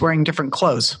person just wearing different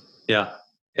clothes. Yeah.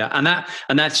 Yeah.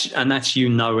 And that's you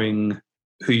knowing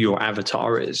who your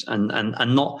avatar is and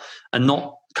not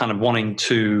kind of wanting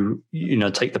to,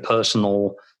 take the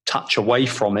personal touch away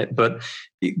from it, but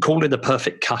call it a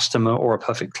perfect customer or a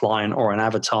perfect client or an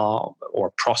avatar or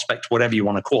a prospect, whatever you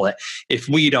want to call it. If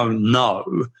we don't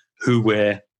know who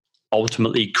we're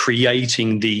ultimately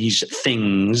creating these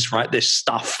things, right, this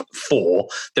stuff for,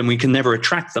 then we can never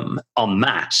attract them en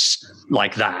masse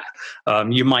like that.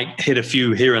 You might hit a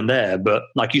few here and there, but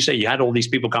like you say, you had all these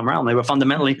people come around. They were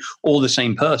fundamentally all the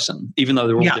same person, even though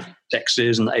they're all different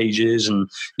sexes and ages and,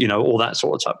 all that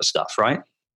sort of type of stuff, right?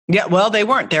 Yeah, well, they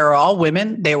weren't. They were all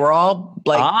women. They were all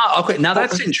like... okay. Now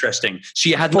that's interesting. So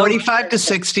you had 45 to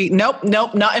 60. Nope,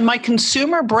 not in my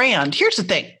consumer brand. Here's the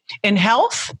thing. In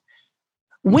health,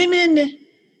 women,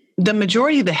 the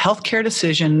majority of the healthcare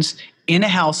decisions in a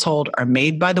household are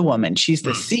made by the woman. She's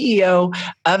the CEO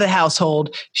of the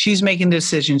household. She's making the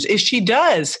decisions. If she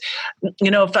does,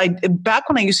 back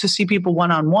when I used to see people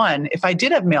one-on-one, if I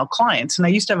did have male clients, and I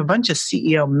used to have a bunch of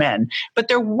CEO men, but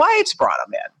their wives brought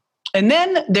them in. And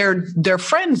then their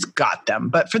friends got them.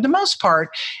 But for the most part,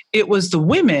 it was the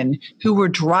women who were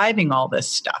driving all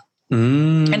this stuff.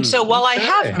 And so while I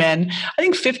have men, I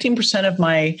think 15% of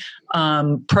my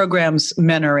programs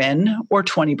men are in, or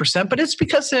 20%, but it's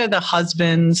because they're the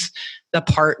husbands, the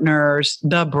partners,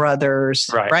 the brothers,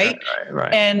 right?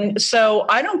 And so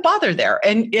I don't bother there.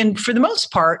 And for the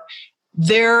most part,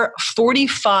 they're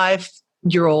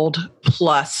 45-year-old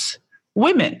plus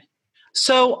women.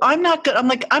 So I'm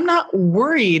not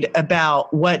worried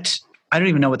about what, I don't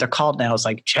even know what they're called now. It's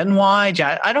like Gen Y.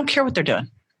 I don't care what they're doing.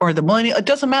 Or the millennial. It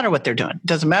doesn't matter what they're doing. It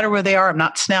doesn't matter where they are. I'm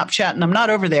not Snapchatting. I'm not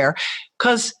over there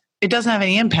because it doesn't have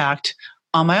any impact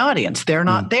on my audience. They're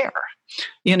not there,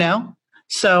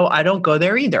 So I don't go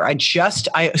there either. I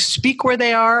speak where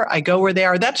they are. I go where they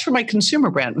are. That's for my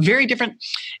consumer brand. Very different.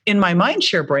 In my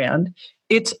Mindshare brand,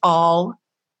 it's all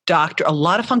a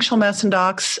lot of functional medicine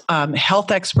docs, health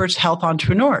experts, health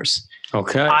entrepreneurs.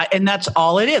 Okay. And that's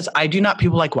all it is. I do not,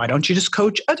 people like, why don't you just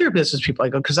coach other business people? I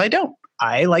go, because I don't.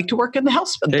 I like to work in the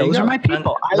health. Those are my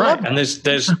people. I love them. And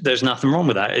there's nothing wrong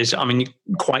with that.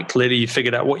 Quite clearly you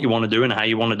figured out what you want to do and how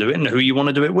you want to do it and who you want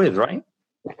to do it with, right?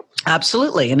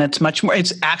 Absolutely. And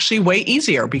it's actually way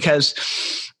easier because,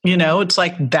 it's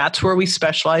like, that's where we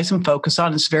specialize and focus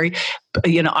on. It's very,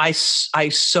 I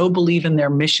so believe in their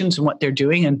missions and what they're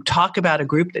doing, and talk about a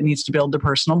group that needs to build their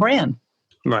personal brand.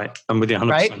 Right. I'm with you 100%.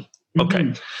 Right? Okay.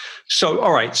 Mm-hmm. So,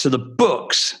 all right. So the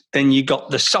books, then you got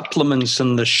the supplements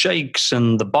and the shakes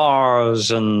and the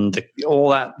bars and all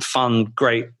that fun,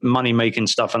 great money-making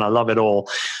stuff. And I love it all.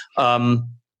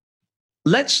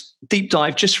 Let's deep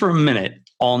dive just for a minute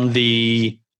on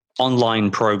the online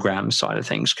program side of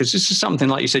things, because this is something,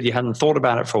 like you said, you hadn't thought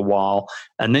about it for a while,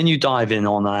 and then you dive in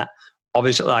on that.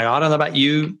 Obviously, I don't know about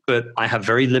you, but I have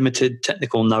very limited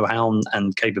technical know-how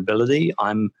and capability.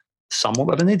 I'm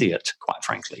somewhat of an idiot, quite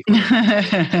frankly.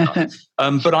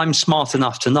 But I'm smart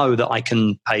enough to know that I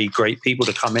can pay great people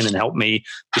to come in and help me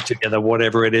put together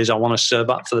whatever it is I want to serve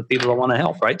up for the people I want to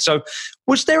help, right? So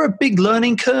was there a big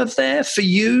learning curve there for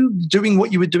you doing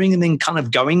what you were doing and then kind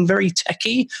of going very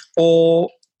techie? Or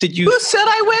did you... Who said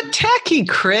I went techie,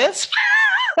 Chris?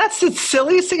 That's the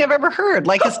silliest thing I've ever heard.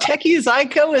 Like, as techie as I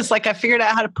go is like I figured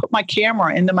out how to put my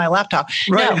camera into my laptop.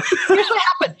 Right. No, here's what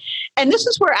happened. And this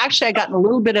is where actually I got in a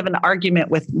little bit of an argument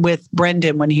with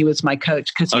Brendan when he was my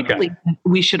coach, because he believed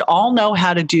we should all know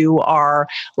how to do our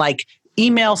like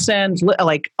email sends,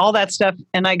 like all that stuff.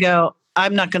 And I go,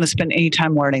 I'm not going to spend any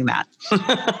time learning that.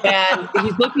 And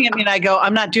he's looking at me and I go,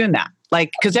 I'm not doing that.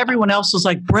 Like, because everyone else was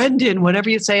like, Brendan, whatever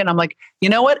you say. And I'm like, you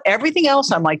know what? Everything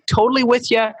else, I'm like totally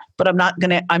with you, but I'm not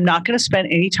going to spend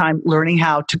any time learning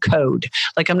how to code.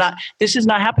 Like, this is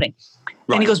not happening.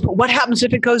 Right. And he goes, but what happens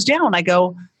if it goes down? I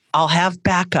go, I'll have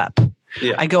backup.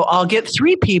 Yeah. I go, I'll get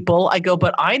 3 people. I go,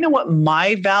 but I know what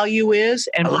my value is.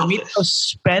 And for me to go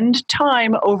spend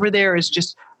time over there is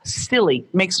just silly.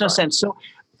 Makes no sense. So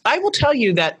I will tell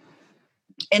you that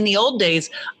in the old days,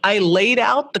 I laid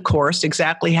out the course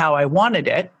exactly how I wanted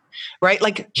it, right?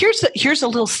 Like, here's a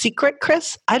little secret,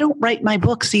 Chris. I don't write my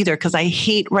books either because I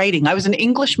hate writing. I was an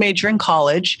English major in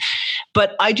college,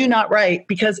 but I do not write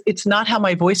because it's not how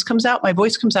my voice comes out. My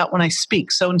voice comes out when I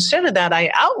speak. So instead of that, I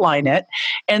outline it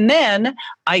and then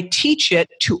I teach it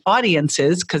to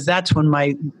audiences, because that's when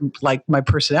my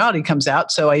personality comes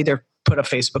out. So I either put a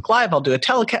Facebook Live, I'll do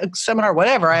a seminar,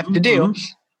 whatever I have to do.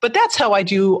 But that's how I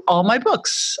do all my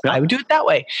books. Yeah. I would do it that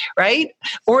way, right?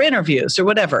 Or interviews or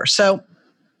whatever. So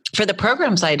for the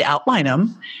programs, I'd outline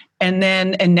them. And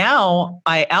now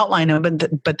I outline them,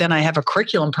 but then I have a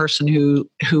curriculum person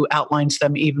who outlines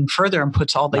them even further and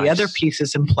puts all the other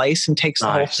pieces in place and takes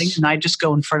the whole thing. And I just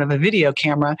go in front of a video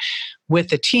camera with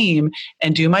the team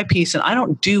and do my piece. And I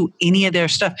don't do any of their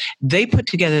stuff. They put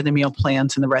together the meal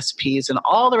plans and the recipes and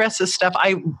all the rest of the stuff.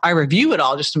 I review it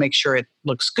all just to make sure it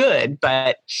looks good,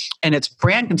 and it's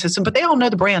brand consistent, but they all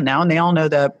know the brand now and they all know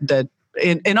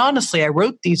and honestly, I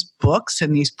wrote these books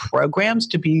and these programs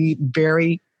to be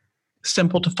very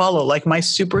simple to follow. Like, my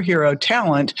superhero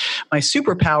talent, my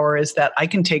superpower is that I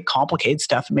can take complicated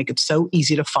stuff and make it so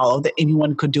easy to follow that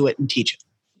anyone could do it and teach it.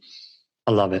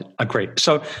 I love it. Great.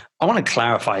 So I want to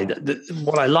clarify that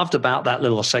what I loved about that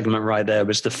little segment right there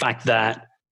was the fact that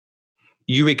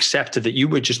you accepted that you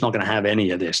were just not going to have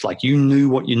any of this. Like, you knew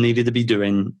what you needed to be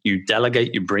doing. You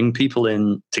delegate, you bring people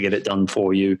in to get it done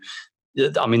for you.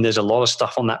 I mean, there's a lot of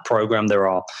stuff on that program. There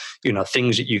are,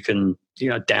 things that you can,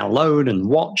 download and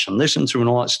watch and listen to and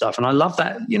all that stuff. And I love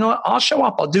that. I'll show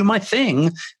up, I'll do my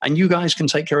thing, and you guys can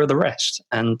take care of the rest.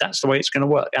 And that's the way it's going to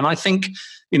work. And I think,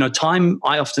 time,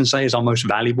 I often say, is our most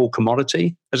valuable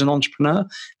commodity as an entrepreneur.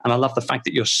 And I love the fact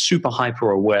that you're super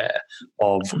hyper aware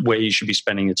of where you should be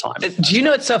spending your time. Do you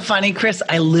know what's so funny, Chris?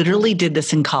 I literally did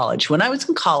this in college. When I was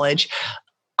in college,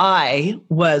 I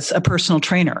was a personal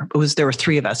trainer. There were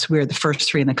 3 of us. We were the first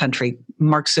 3 in the country,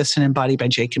 Mark Sisson, Embodied by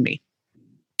Jake and me.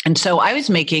 And so I was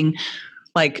making,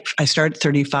 I started at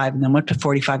 35 and then went to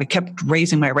 45. I kept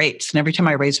raising my rates. And every time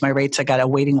I raised my rates, I got a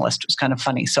waiting list. It was kind of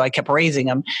funny. So I kept raising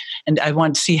them and I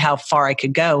wanted to see how far I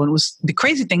could go. And the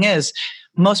crazy thing is,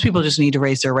 most people just need to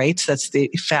raise their rates. That's the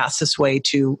fastest way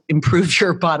to improve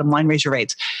your bottom line, raise your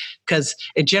rates, because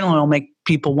it generally will make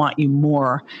people want you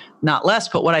more, not less.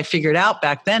 But what I figured out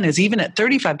back then is, even at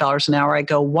 $35 an hour, I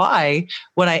go, why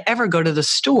would I ever go to the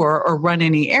store or run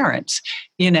any errands?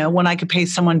 When I could pay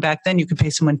someone back then, you could pay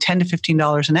someone $10 to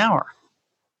 $15 an hour.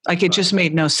 Like, it just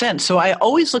made no sense. So I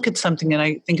always look at something and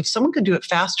I think, if someone could do it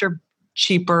faster,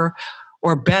 cheaper,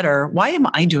 or better, why am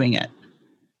I doing it?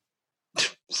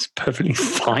 It's a perfectly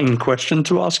fine question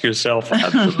to ask yourself.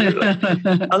 Absolutely.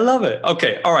 I love it.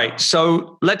 Okay. All right.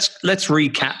 So let's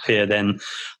recap here then.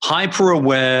 Hyper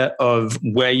aware of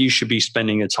where you should be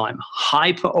spending your time.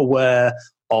 Hyper aware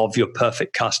of your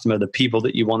perfect customer, the people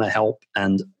that you want to help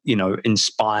and,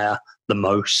 inspire the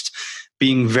most.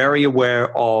 Being very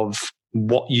aware of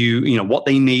what what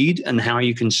they need and how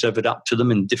you can serve it up to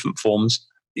them in different forms,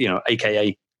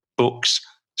 AKA books,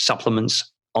 supplements,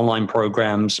 online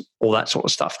programs, all that sort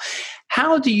of stuff.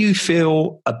 How do you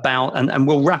feel about, and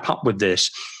we'll wrap up with this,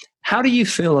 how do you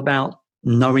feel about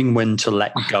knowing when to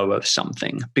let go of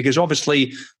something? Because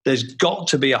obviously there's got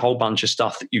to be a whole bunch of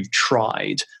stuff that you've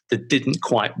tried that didn't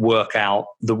quite work out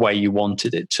the way you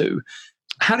wanted it to.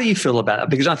 How do you feel about it?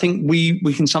 Because I think we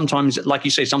can sometimes, like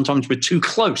you say, sometimes we're too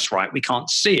close, right? We can't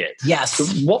see it. Yes. So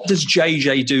what does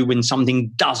JJ do when something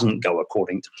doesn't go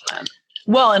according to plan?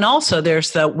 Well, and also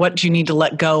there's what you need to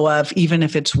let go of, even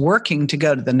if it's working to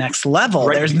go to the next level.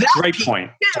 There's that great point.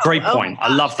 Great point.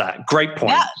 I love that. Great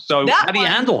point. So how do you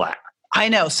handle that? I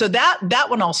know. So that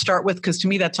one I'll start with, because to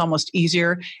me that's almost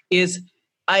easier, is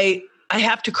I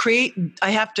have to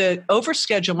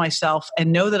overschedule myself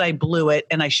and know that I blew it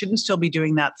and I shouldn't still be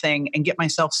doing that thing, and get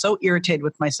myself so irritated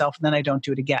with myself and then I don't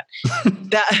do it again.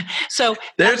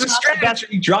 There's a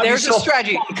strategy. There's a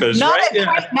strategy. Bonkers,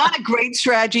 not a great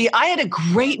strategy. I had a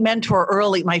great mentor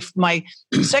early, my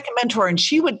second mentor, and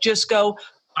she would just go,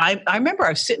 I remember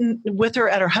I was sitting with her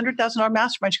at her $100,000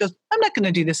 mastermind. She goes, I'm not going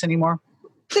to do this anymore.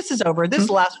 This is over. This is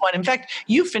the last one. In fact,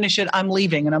 you finish it. I'm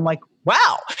leaving. And I'm like,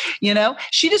 wow.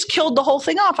 She just killed the whole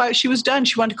thing off. She was done.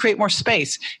 She wanted to create more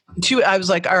space. I was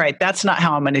like, all right, that's not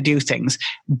how I'm going to do things.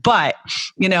 But,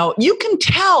 you can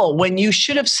tell when you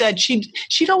should have said,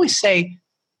 she'd always say,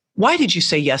 why did you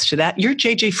say yes to that? You're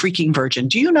JJ freaking virgin.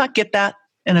 Do you not get that?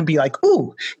 And I'd be like,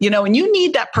 ooh, and you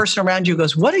need that person around you who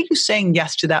goes, what are you saying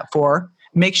yes to that for?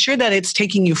 Make sure that it's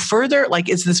taking you further. Like,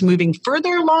 is this moving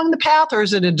further along the path, or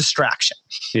is it a distraction?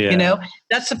 Yeah.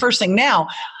 That's the first thing. Now,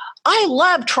 I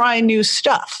love trying new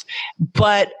stuff,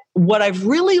 but what I've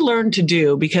really learned to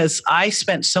do, because I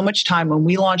spent so much time when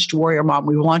we launched Warrior Mom,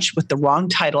 we launched with the wrong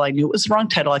title. I knew it was the wrong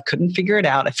title. I couldn't figure it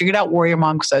out. I figured out Warrior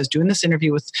Mom because I was doing this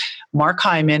interview with Mark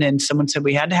Hyman, and someone said,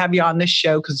 we had to have you on this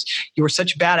show because you were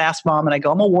such a badass mom. And I go,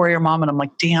 I'm a warrior mom. And I'm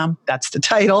like, damn, that's the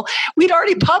title. We'd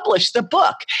already published the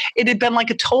book. It had been like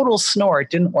a total snore.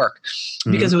 It didn't work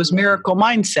because it was Miracle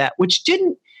Mindset, which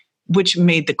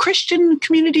made the Christian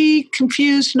community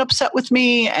confused and upset with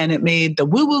me. And it made the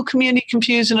woo-woo community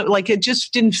confused. And it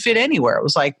just didn't fit anywhere. It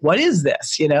was like, what is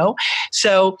this?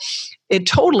 So it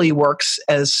totally works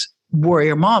as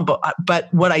Warrior Mom.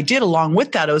 But what I did along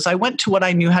with that was I went to what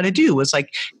I knew how to do. It was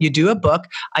like, you do a book.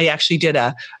 I actually did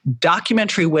a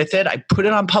documentary with it. I put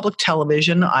it on public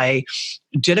television. I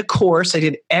did a course. I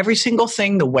did every single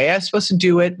thing the way I was supposed to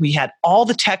do it. We had all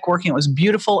the tech working. It was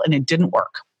beautiful, and it didn't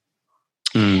work.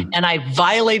 And I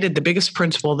violated the biggest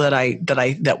principle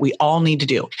that we all need to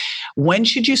do. When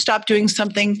should you stop doing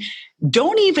something?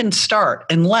 Don't even start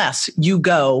unless you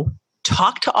go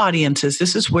talk to audiences.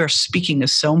 This is where speaking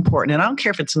is so important. And I don't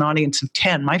care if it's an audience of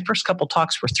 10. My first couple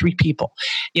talks were 3 people.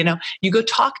 You go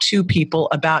talk to people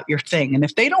about your thing. And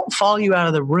if they don't follow you out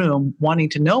of the room wanting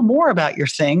to know more about your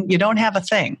thing, you don't have a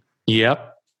thing.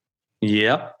 Yep.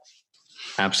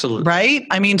 Absolutely. Right?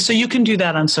 I mean, so you can do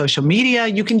that on social media.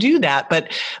 You can do that.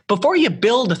 But before you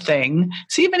build a thing,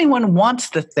 see if anyone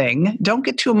wants the thing. Don't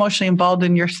get too emotionally involved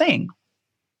in your thing.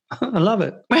 I love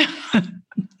it.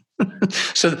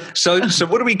 So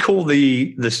what do we call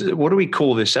this? What do we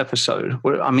call this episode?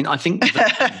 I think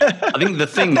the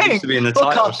thing needs to be in the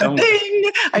title. The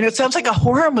thing. I know it sounds like a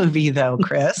horror movie, though,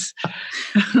 Chris.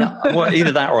 Well,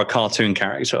 either that or a cartoon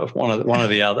character, one or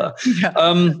the other. Yeah.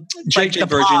 JJ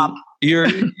Virgin,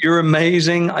 you're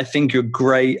amazing. I think you're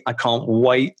great. I can't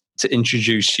wait to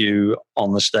introduce you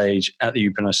on the stage at the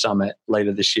Youpreneur Summit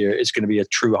later this year. It's going to be a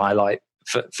true highlight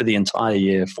for the entire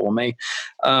year for me.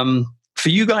 For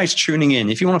you guys tuning in,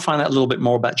 if you want to find out a little bit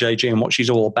more about JJ and what she's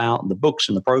all about, and the books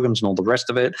and the programs and all the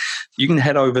rest of it, you can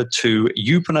head over to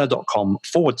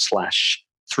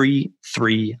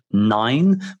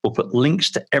youpreneur.com/339. We'll put links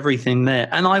to everything there.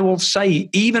 And I will say,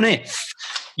 even if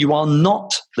you are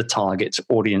not the target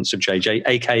audience of JJ,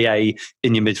 aka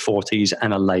in your mid-40s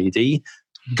and a lady,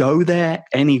 go there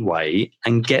anyway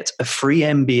and get a free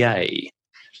MBA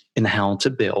in how to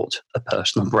build a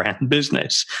personal brand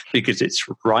business, because it's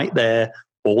right there.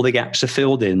 All the gaps are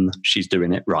filled in. She's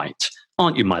doing it right.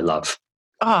 Aren't you, my love?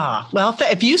 Well,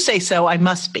 if you say so, I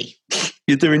must be.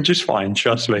 You're doing just fine.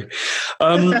 Trust me.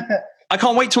 I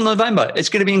can't wait till November. It's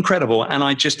going to be incredible. And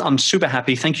I'm super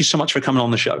happy. Thank you so much for coming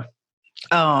on the show.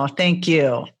 Oh, thank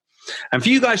you. And for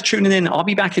you guys tuning in, I'll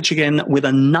be back at you again with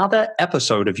another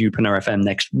episode of Youpreneur FM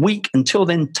next week. Until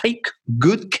then, take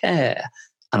good care,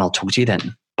 and I'll talk to you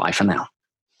then. Bye for now.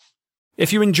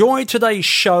 If you enjoyed today's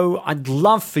show, I'd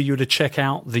love for you to check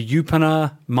out the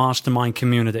Youpreneur Mastermind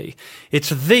community. It's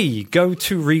the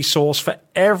go-to resource for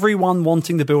everyone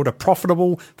wanting to build a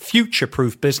profitable,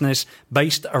 future-proof business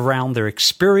based around their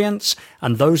experience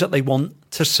and those that they want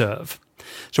to serve.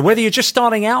 So whether you're just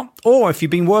starting out or if you've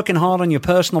been working hard on your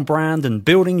personal brand and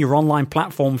building your online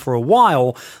platform for a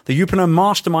while, the Youpreneur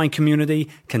Mastermind community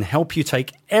can help you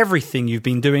take everything you've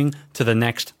been doing to the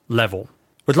next level.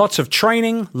 With lots of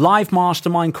training, live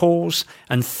mastermind calls,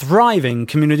 and thriving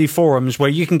community forums where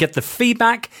you can get the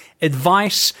feedback,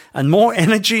 advice, and more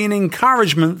energy and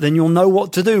encouragement than you'll know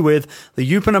what to do with, the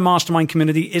Youpreneur Mastermind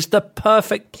community is the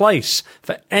perfect place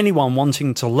for anyone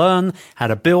wanting to learn how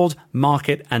to build,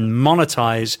 market, and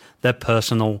monetize their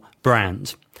personal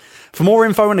brand. For more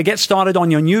info and to get started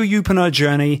on your new Youpreneur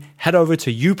journey, head over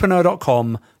to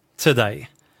youpreneur.com today.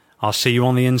 I'll see you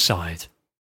on the inside.